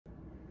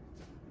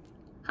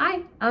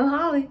Hi, I'm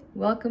Holly.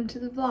 Welcome to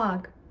the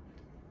vlog.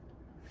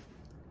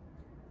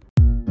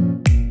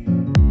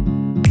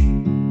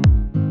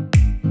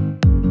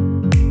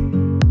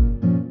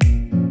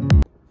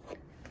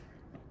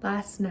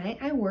 Last night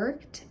I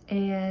worked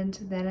and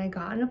then I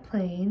got on a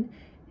plane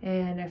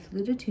and I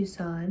flew to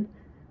Tucson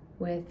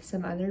with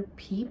some other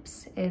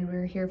peeps, and we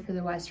were here for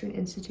the Western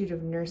Institute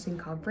of Nursing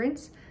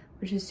conference,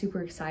 which is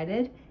super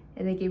excited.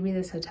 And they gave me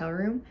this hotel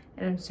room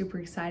and I'm super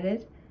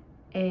excited.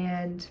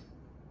 And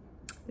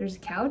there's a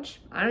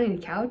couch. I don't need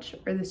a couch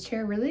or this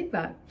chair really,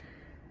 but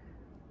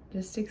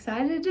just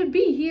excited to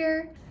be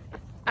here.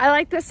 I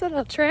like this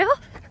little trail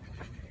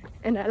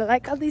and I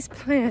like all these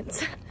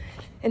plants.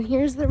 And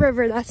here's the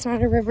river. That's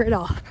not a river at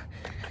all.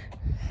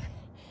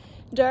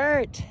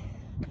 Dirt,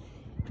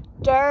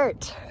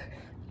 dirt,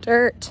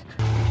 dirt.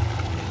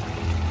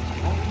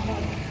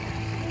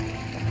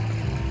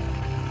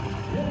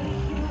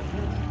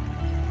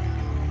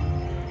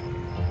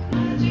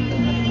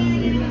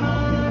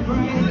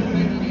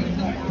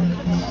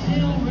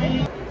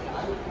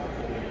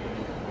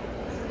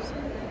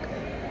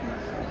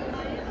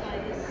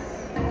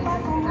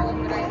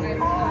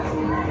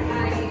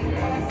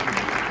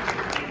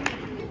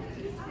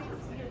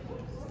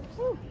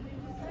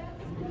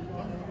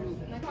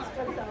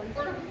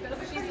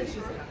 She said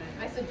she's coming.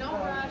 I said, don't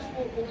rush.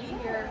 We'll be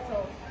here.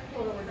 So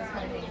we're just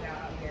kind of hanging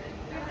out here.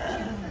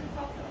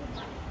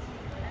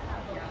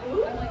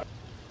 I'm like,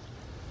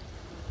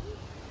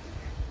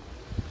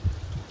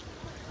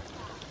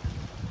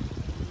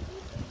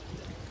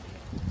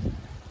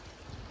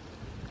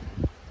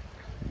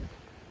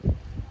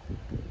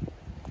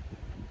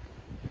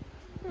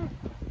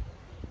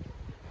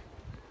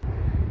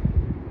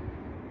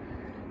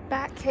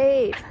 Bat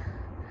cave.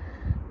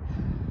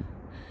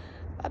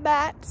 A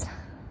bat.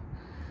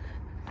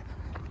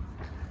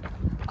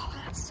 Oh,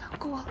 that's so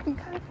cool. And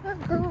kind of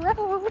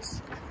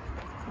gross.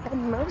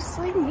 And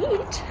mostly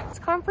neat. It's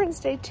conference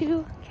day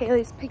 2.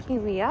 Kaylee's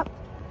picking me up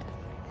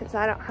because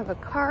I don't have a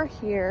car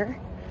here.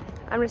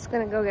 I'm just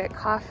gonna go get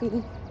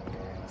coffee.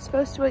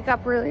 Supposed to wake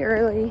up really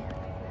early.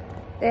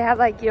 They have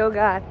like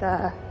yoga at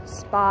the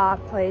spa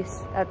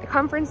place that the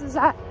conference is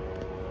at,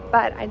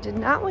 but I did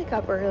not wake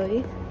up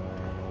early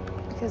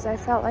because I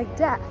felt like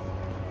death.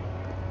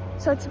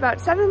 So it's about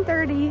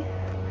 7:30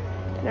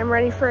 and I'm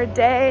ready for a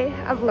day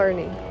of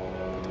learning.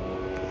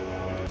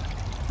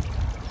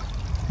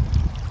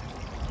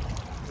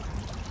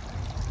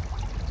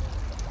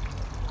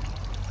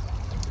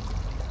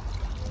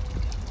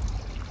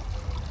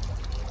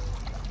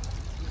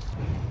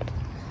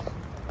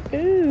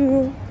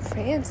 Ooh,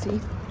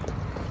 fancy.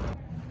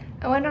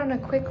 I went on a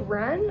quick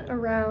run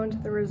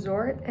around the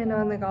resort and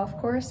on the golf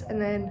course, and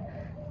then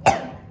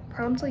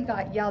promptly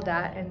got yelled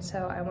at, and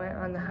so I went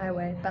on the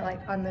highway, but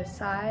like on the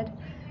side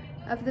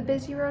of the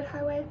busy road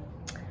highway.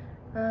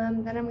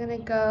 Then I'm gonna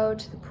go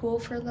to the pool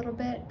for a little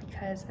bit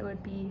because it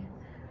would be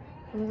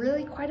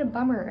really quite a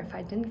bummer if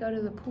I didn't go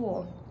to the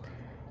pool.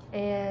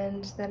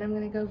 And then I'm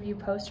gonna go view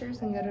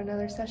posters and go to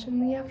another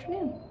session in the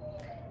afternoon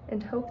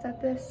and hope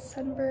that this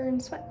sunburn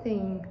sweat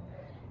thing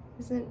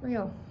isn't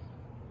real.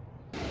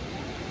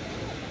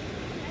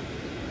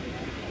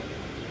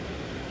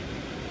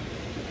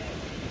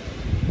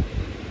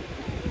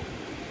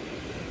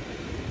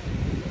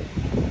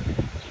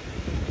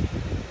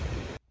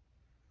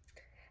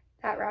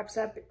 That wraps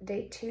up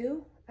day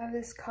 2 of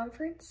this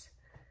conference.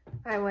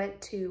 I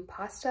went to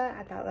pasta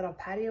at that little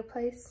patio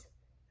place.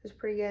 It was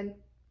pretty good.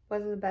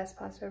 Wasn't the best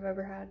pasta I've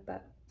ever had,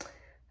 but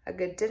a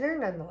good dinner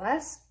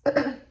nonetheless.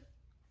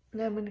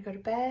 Now I'm gonna go to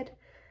bed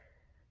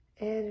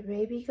and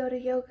maybe go to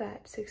yoga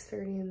at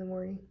 6:30 in the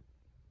morning.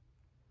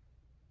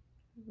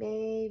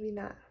 Maybe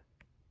not,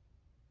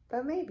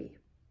 but maybe.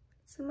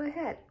 It's in my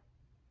head.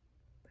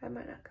 I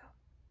might not go.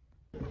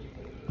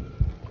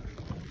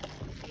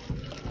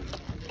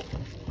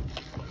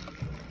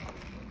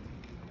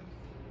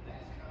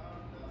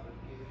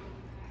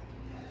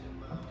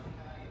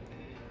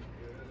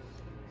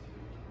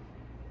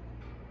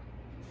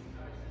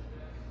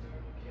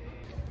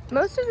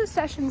 Most of the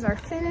sessions are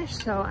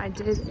finished, so I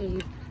did a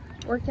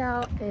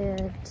workout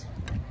and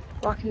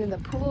walked into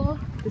the pool.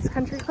 This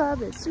country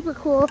club is super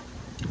cool.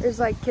 There's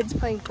like kids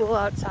playing pool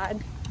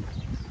outside.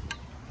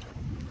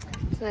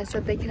 It's nice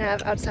that they can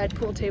have outside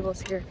pool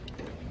tables here.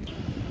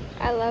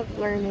 I love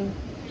learning.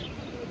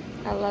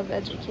 I love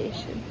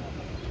education.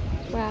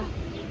 Wow,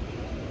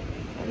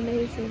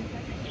 amazing.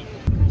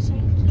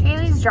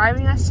 Kaylee's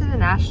driving us to the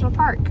national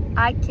park.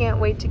 I can't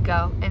wait to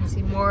go and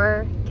see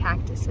more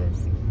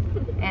cactuses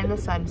and the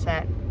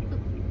sunset.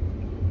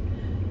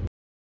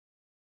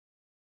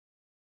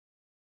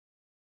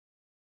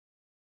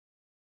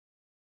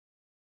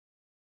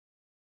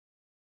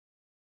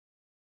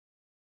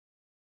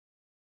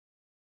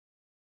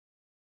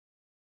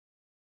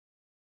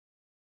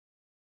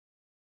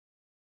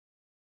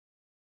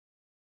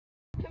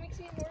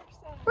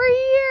 We're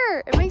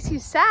here! It makes you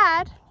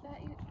sad.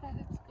 that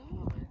it's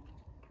gone.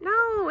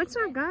 No, it's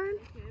not gone.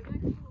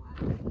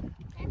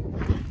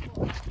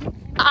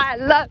 I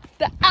love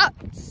the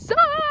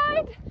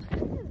outside.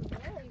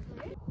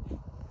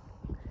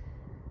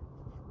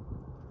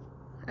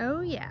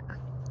 Oh yeah.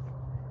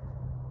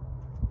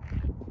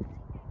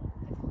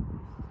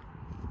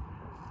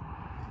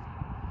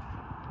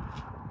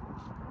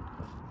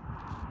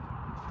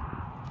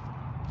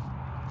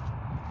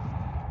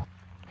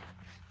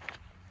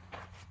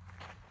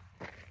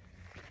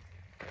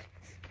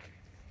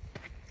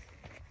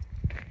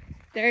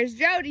 There's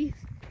Jody.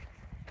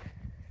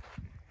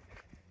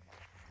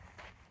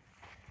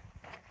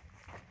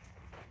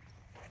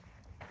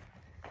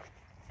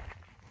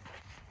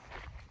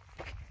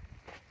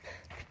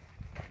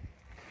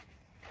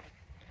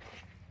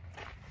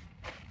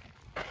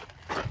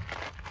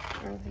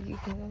 I don't think you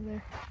can go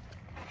there.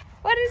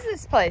 What is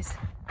this place?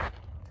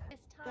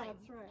 It's time.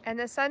 That's right. And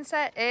the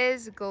sunset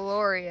is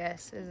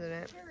glorious, isn't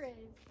it? Sure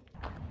is.